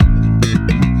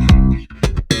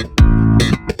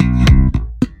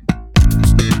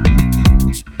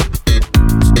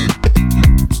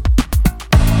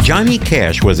Johnny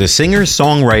Cash was a singer,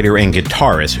 songwriter, and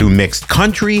guitarist who mixed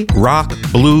country, rock,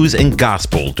 blues, and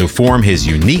gospel to form his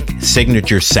unique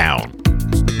signature sound.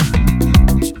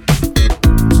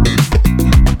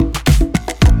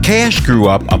 Cash grew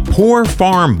up a poor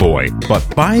farm boy, but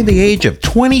by the age of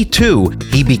 22,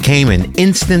 he became an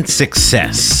instant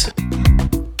success.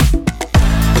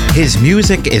 His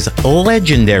music is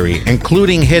legendary,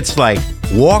 including hits like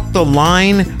Walk the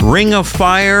Line, Ring of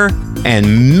Fire,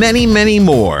 and many, many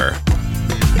more.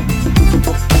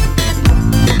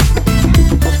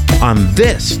 On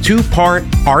this two-part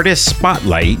Artist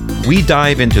Spotlight, we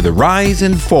dive into the rise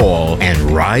and fall and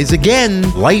rise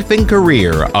again life and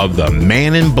career of the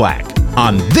Man in Black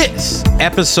on this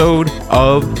episode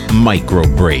of Micro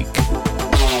Break.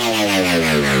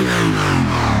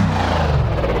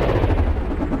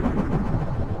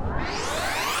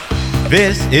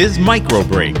 This is Micro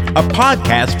Break, a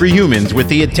podcast for humans with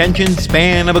the attention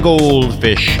span of a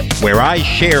goldfish, where I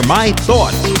share my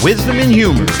thoughts, wisdom, and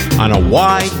humor on a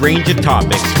wide range of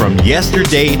topics from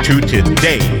yesterday to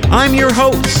today. I'm your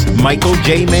host, Michael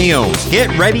J. Mayone. Get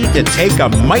ready to take a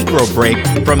micro break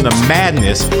from the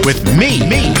madness with me.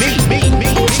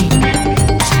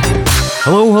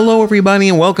 Hello, everybody,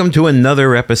 and welcome to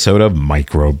another episode of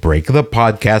Micro Break, the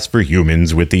podcast for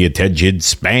humans with the attention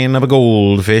span of a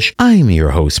goldfish. I'm your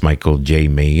host, Michael J.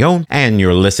 Mayone, and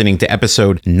you're listening to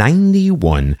episode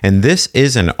 91, and this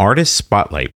is an Artist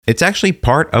Spotlight. It's actually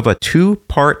part of a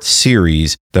two-part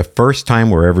series, the first time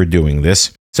we're ever doing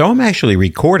this. So I'm actually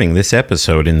recording this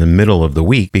episode in the middle of the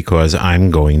week because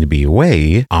I'm going to be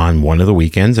away on one of the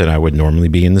weekends that I would normally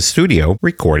be in the studio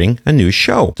recording a new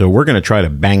show. So we're going to try to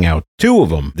bang out two of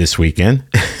them this weekend.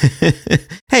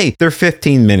 Hey, they're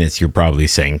 15 minutes, you're probably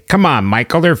saying. Come on,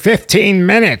 Michael, they're 15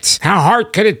 minutes. How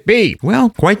hard could it be? Well,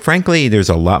 quite frankly, there's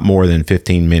a lot more than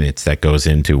 15 minutes that goes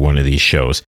into one of these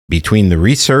shows. Between the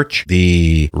research,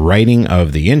 the writing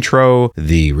of the intro,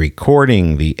 the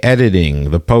recording, the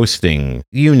editing, the posting,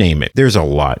 you name it. There's a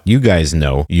lot. You guys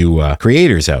know, you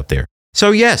creators out there.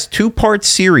 So yes, two-part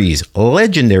series,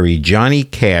 legendary Johnny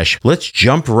Cash. Let's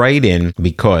jump right in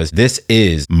because this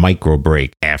is Micro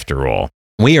Break after all.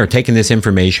 We are taking this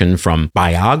information from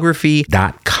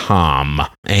biography.com.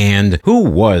 And who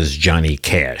was Johnny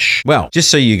Cash? Well,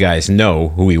 just so you guys know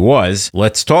who he was,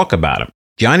 let's talk about him.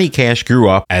 Johnny Cash grew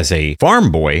up as a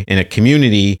farm boy in a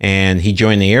community, and he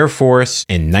joined the Air Force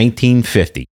in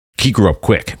 1950. He grew up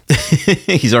quick.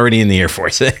 He's already in the Air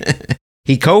Force.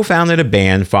 He co-founded a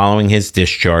band following his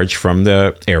discharge from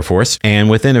the Air Force,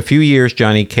 and within a few years,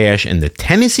 Johnny Cash and the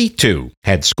Tennessee Two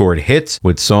had scored hits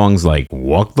with songs like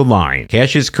Walk the Line.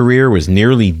 Cash's career was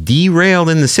nearly derailed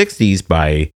in the 60s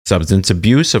by substance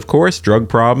abuse, of course, drug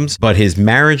problems, but his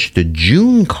marriage to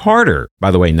June Carter,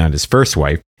 by the way, not his first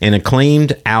wife, an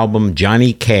acclaimed album,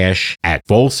 Johnny Cash at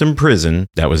Folsom Prison,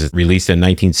 that was released in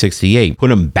 1968,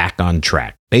 put him back on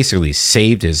track. Basically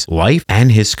saved his life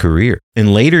and his career.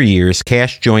 In later years,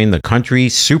 Cash joined the country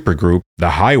supergroup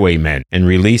The Highwaymen and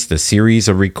released a series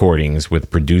of recordings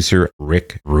with producer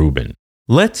Rick Rubin.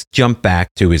 Let's jump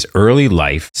back to his early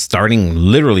life, starting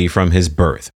literally from his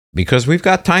birth, because we've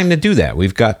got time to do that.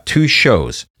 We've got two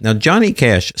shows. Now, Johnny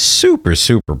Cash, super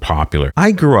popular.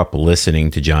 I grew up listening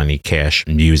to Johnny Cash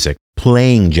music,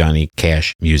 playing Johnny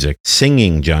Cash music,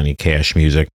 singing Johnny Cash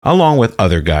music, along with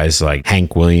other guys like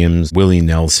Hank Williams, Willie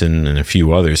Nelson, and a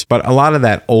few others. But a lot of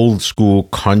that old school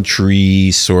country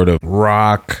sort of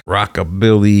rock,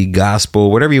 rockabilly,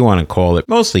 gospel, whatever you want to call it.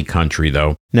 Mostly country,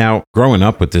 though. Now, growing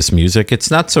up with this music,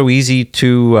 it's not so easy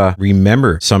to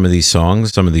remember some of these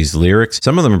songs, some of these lyrics.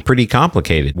 Some of them are pretty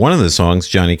complicated. One of the songs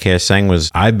Johnny Cash sang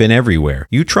was I've Been Everywhere.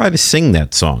 You try to sing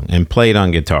that song and play it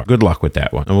on guitar. Good luck with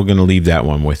that one. And we're going to leave that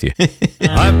one with you.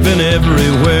 I've been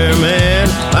everywhere, man.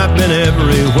 I've been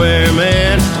everywhere,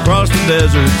 man. Across the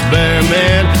deserts bare,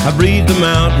 man. I breathe the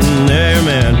mountain air,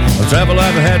 man. Of travel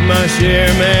I've had my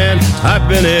share, man. I've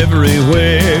been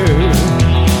everywhere.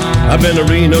 I've been to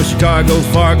Reno, Chicago,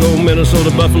 Fargo, Minnesota,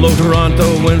 Buffalo,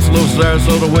 Toronto, Winslow,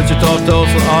 Sarasota, Wichita,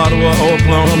 Tulsa, Ottawa,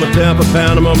 Oklahoma, Tampa,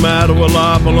 Panama, Mattawa,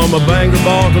 La Paloma, Bangor,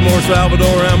 Baltimore,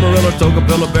 Salvador, Amarillo,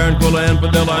 Tocopilla, Barranquilla, and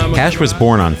Padilla. Cash was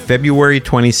born on February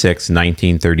 26,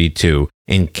 1932,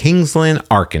 in Kingsland,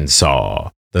 Arkansas.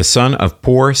 The son of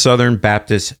poor Southern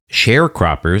Baptist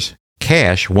sharecroppers,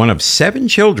 Cash, one of 7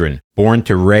 children born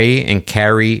to Ray and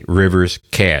Carrie Rivers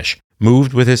Cash,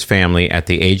 moved with his family at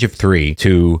the age of 3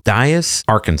 to Dyess,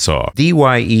 Arkansas.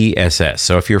 D-Y-E-S-S.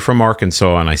 So if you're from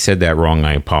Arkansas and I said that wrong,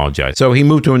 I apologize. So he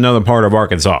moved to another part of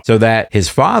Arkansas so that his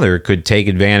father could take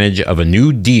advantage of a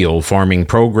New Deal farming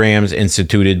programs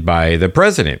instituted by the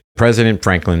President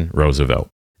Franklin Roosevelt.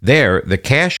 There, the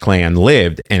Cash clan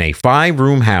lived in a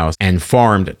 5-room house and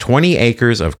farmed 20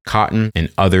 acres of cotton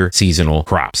and other seasonal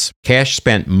crops. Cash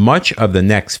spent much of the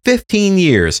next 15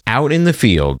 years out in the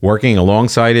field working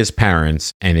alongside his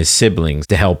parents and his siblings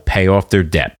to help pay off their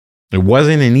debt. It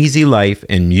wasn't an easy life,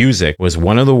 and music was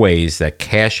one of the ways that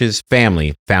Cash's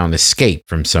family found escape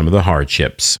from some of the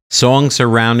hardships. Songs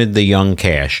surrounded the young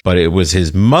Cash, but it was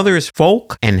his mother's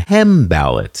folk and hymn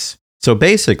ballads. So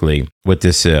basically, what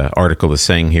this article is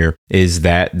saying here is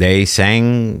that they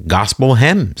sang gospel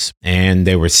hymns, and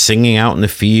they were singing out in the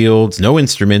fields, no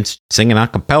instruments, singing a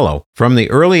cappella. From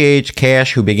the early age,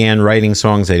 Cash, who began writing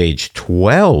songs at age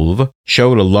 12,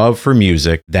 showed a love for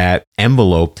music that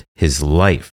enveloped his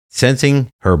life. Sensing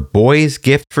her boy's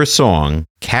gift for song,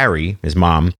 Carrie, his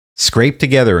mom, scraped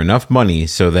together enough money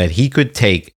so that he could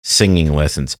take singing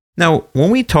lessons. Now,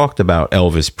 when we talked about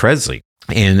Elvis Presley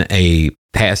in a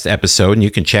past episode, and you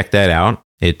can check that out,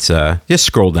 it's just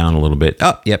scroll down a little bit.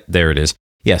 Oh, yep, there it is.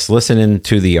 Yes, listening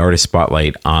to the Artist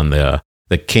Spotlight on the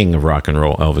king of rock and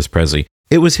roll, Elvis Presley.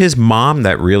 It was his mom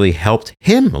that really helped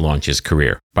him launch his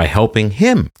career by helping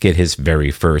him get his very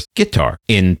first guitar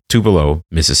in Tupelo,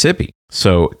 Mississippi.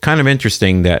 So kind of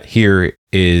interesting that here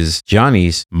is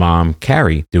Johnny's mom,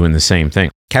 Carrie, doing the same thing.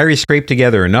 Carrie scraped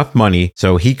together enough money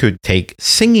so he could take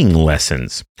singing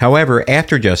lessons. However,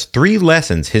 after just 3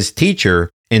 lessons, his teacher,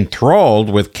 enthralled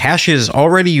with Cash's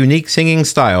already unique singing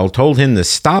style, told him to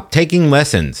stop taking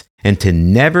lessons and to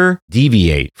never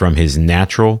deviate from his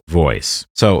natural voice.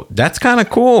 So that's kind of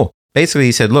cool. Basically,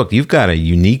 he said, look, you've got a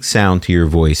unique sound to your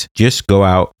voice. Just go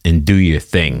out and do your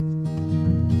thing.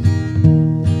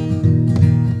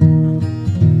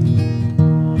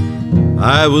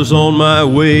 I was on my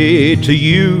way to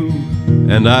you,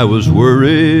 and I was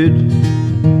worried.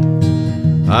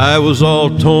 I was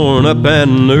all torn up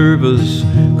and nervous,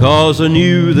 'cause I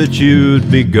knew that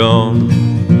you'd be gone.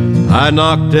 I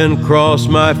knocked and crossed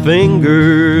my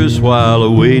fingers while I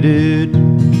waited,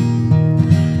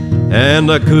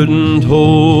 and I couldn't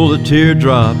hold the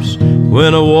teardrops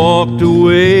when I walked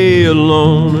away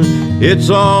alone.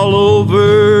 It's all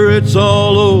over, it's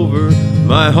all over.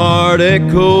 My heart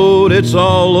echoed, it's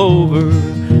all over.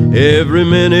 Every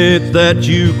minute that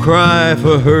you cry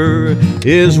for her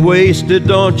is wasted,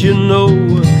 don't you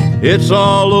know? It's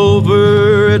all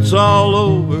over, it's all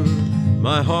over.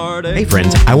 My heart Hey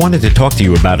friends, I wanted to talk to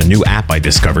you about a new app I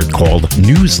discovered called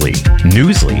Newsly.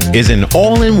 Newsly is an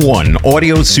all-in-one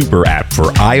audio super app for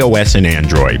iOS and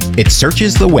Android. It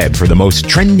searches the web for the most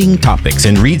trending topics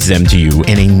and reads them to you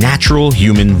in a natural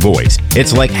human voice.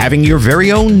 It's like having your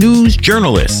very own news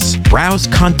journalists. Browse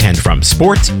content from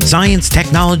sports, science,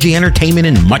 technology, entertainment,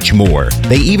 and much more.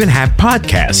 They even have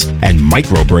podcasts, and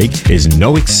Microbreak is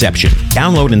no exception.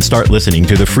 Download and start listening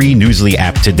to the free Newsly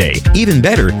app today. Even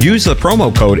better, use the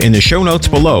promo code in the show notes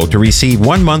below to receive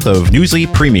 1 month of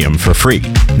Newsly Premium for free.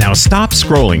 Now stop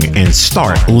scrolling and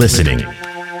start listening.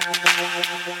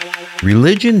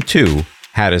 Religion, too,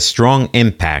 had a strong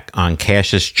impact on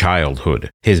Cash's childhood.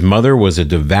 His mother was a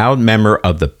devout member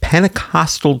of the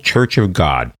Pentecostal Church of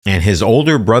God, and his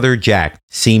older brother Jack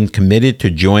seemed committed to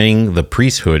joining the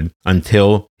priesthood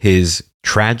until his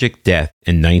tragic death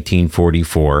in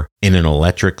 1944 in an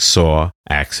electric saw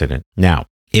accident. Now,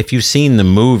 if you've seen the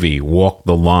movie Walk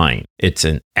the Line, it's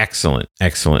an excellent,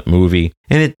 excellent movie,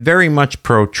 and it very much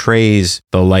portrays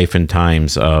the life and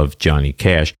times of Johnny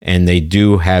Cash, and they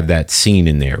do have that scene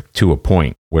in there to a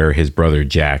point where his brother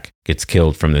Jack gets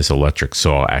killed from this electric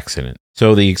saw accident.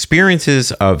 So the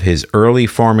experiences of his early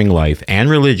farming life and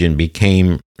religion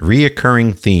became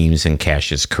reoccurring themes in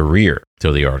Cash's career,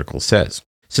 so the article says.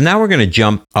 So now we're going to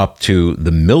jump up to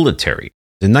the military.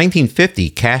 In 1950,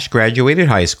 Cash graduated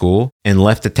high school and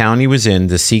left the town he was in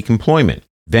to seek employment,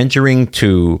 venturing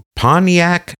to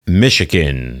Pontiac,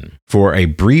 Michigan for a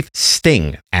brief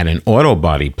sting at an auto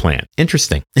body plant.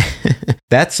 Interesting.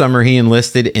 That summer, he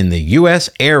enlisted in the U.S.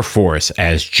 Air Force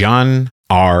as John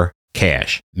R.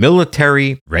 Cash.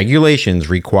 Military regulations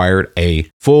required a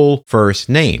full first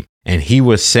name, and he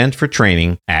was sent for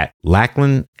training at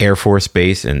Lackland Air Force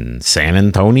Base in San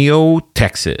Antonio,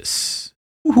 Texas.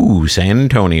 Ooh, San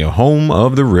Antonio, home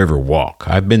of the Riverwalk.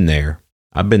 I've been there.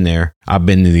 I've been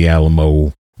to the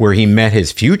Alamo, where he met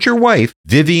his future wife,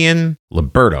 Vivian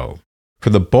Liberto.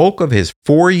 For the bulk of his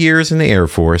 4 years in the Air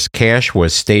Force, Cash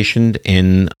was stationed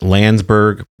in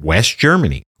Landsberg, West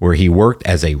Germany, where he worked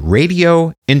as a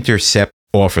radio intercept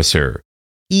officer,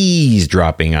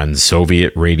 eavesdropping on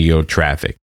Soviet radio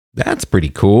traffic. That's pretty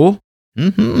cool.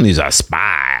 He's a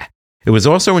spy. It was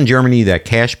also in Germany that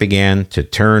Cash began to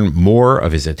turn more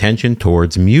of his attention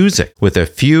towards music. With a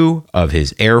few of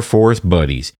his Air Force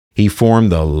buddies, he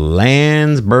formed the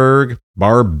Landsberg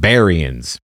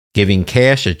Barbarians, giving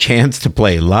Cash a chance to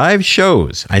play live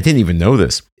shows. I didn't even know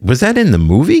this. Was that in the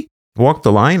movie? Walk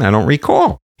the Line? I don't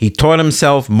recall. He taught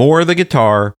himself more of the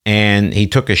guitar, and he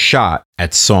took a shot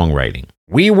at songwriting.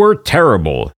 "We were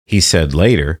terrible," he said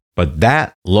later, "but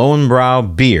that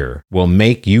Lowenbrau beer will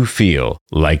make you feel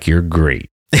like you're great."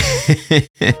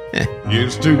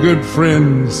 Here's to good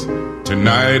friends.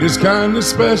 Tonight is kind of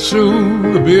special.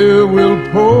 The beer will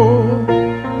pour.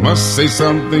 Must say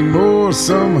something more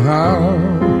somehow.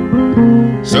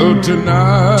 So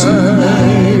tonight,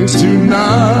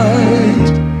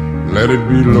 let it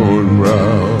be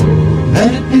Lowenbrau.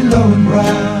 Let it be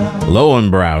Lowenbrau.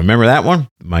 Lowenbrau, remember that one?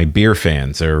 My beer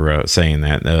fans are saying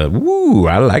that. Woo,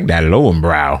 I like that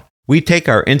Lowenbrau. We take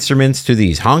our instruments to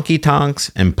these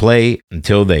honky-tonks and play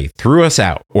until they threw us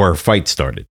out or a fight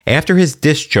started. After his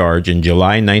discharge in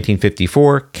July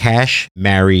 1954, Cash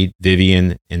married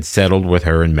Vivian and settled with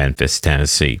her in Memphis,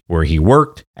 Tennessee, where he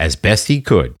worked as best he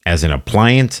could as an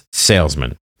appliance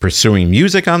salesman. Pursuing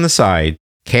music on the side,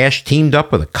 Cash teamed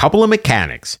up with a couple of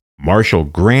mechanics, Marshall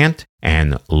Grant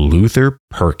and Luther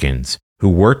Perkins, who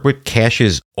worked with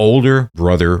Cash's older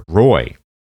brother, Roy.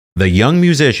 The young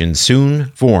musicians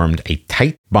soon formed a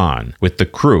tight bond with the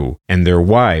crew and their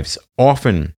wives,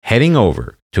 often heading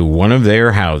over to one of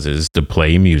their houses to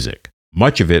play music.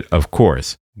 Much of it, of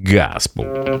course, gospel.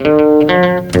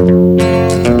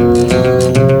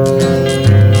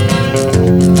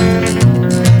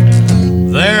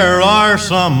 There are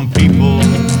some people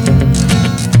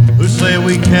who say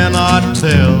we cannot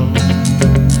tell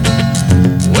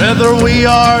whether we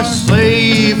are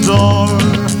saved or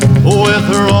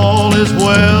whether all is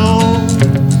well.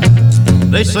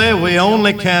 They say we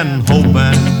only can hope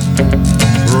and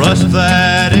trust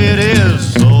that it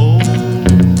is so.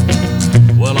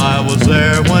 Well, I was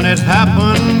there when it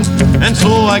happened, and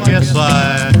so I guess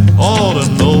I ought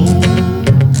to know.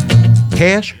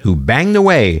 Cash, who banged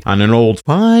away on an old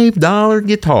 $5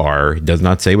 guitar, does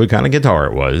not say what kind of guitar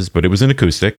it was, but it was an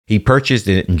acoustic. He purchased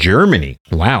it in Germany.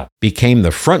 Wow. Became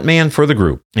the frontman for the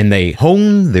group, and they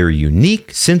honed their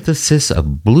unique synthesis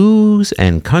of blues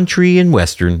and country and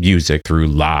western music through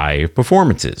live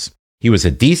performances. He was a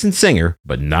decent singer,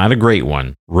 but not a great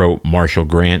one, wrote Marshall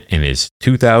Grant in his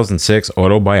 2006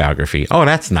 autobiography. Oh,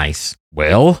 that's nice.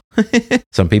 Well,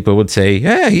 some people would say,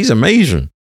 yeah, he's amazing.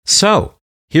 So,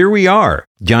 here we are.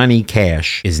 Johnny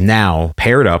Cash is now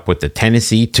paired up with the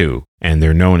Tennessee Two, and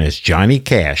they're known as Johnny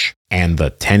Cash and the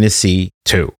Tennessee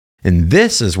Two. And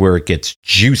this is where it gets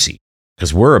juicy,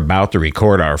 because we're about to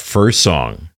record our first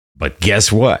song. But guess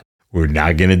what? We're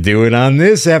not going to do it on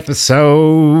this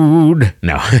episode.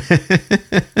 No.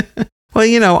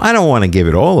 Well, I don't want to give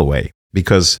it all away,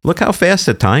 because look how fast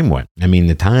the time went. I mean,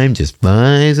 the time just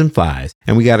flies and flies.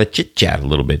 And we got to chit-chat a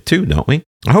little bit too, don't we?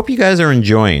 I hope you guys are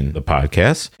enjoying the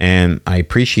podcast, and I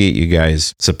appreciate you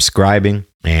guys subscribing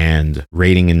and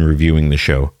rating and reviewing the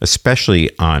show,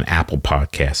 especially on Apple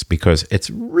Podcasts, because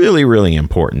it's really, really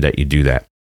important that you do that.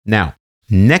 Now,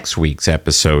 next week's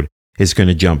episode is going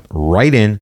to jump right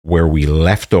in where we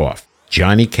left off.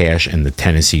 Johnny Cash and the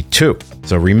Tennessee Two.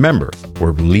 So remember,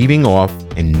 we're leaving off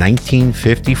in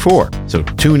 1954. So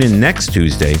tune in next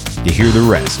Tuesday to hear the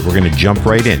rest. We're going to jump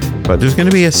right in. But there's going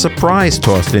to be a surprise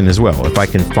tossed in as well, if I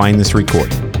can find this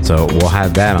recording. So we'll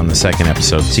have that on the second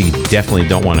episode, so you definitely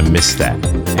don't want to miss that.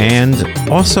 And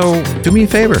also, do me a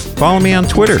favor, follow me on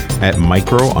Twitter at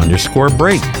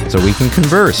 @micro_break so we can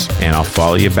converse, and I'll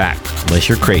follow you back. Unless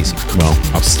you're crazy. Well,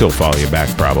 I'll still follow you back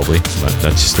probably, but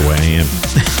that's just the way I am.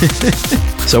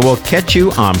 So we'll catch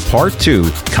you on part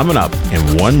 2 coming up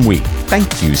in 1 week.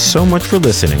 Thank you so much for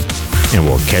listening, and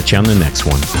we'll catch you on the next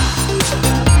one.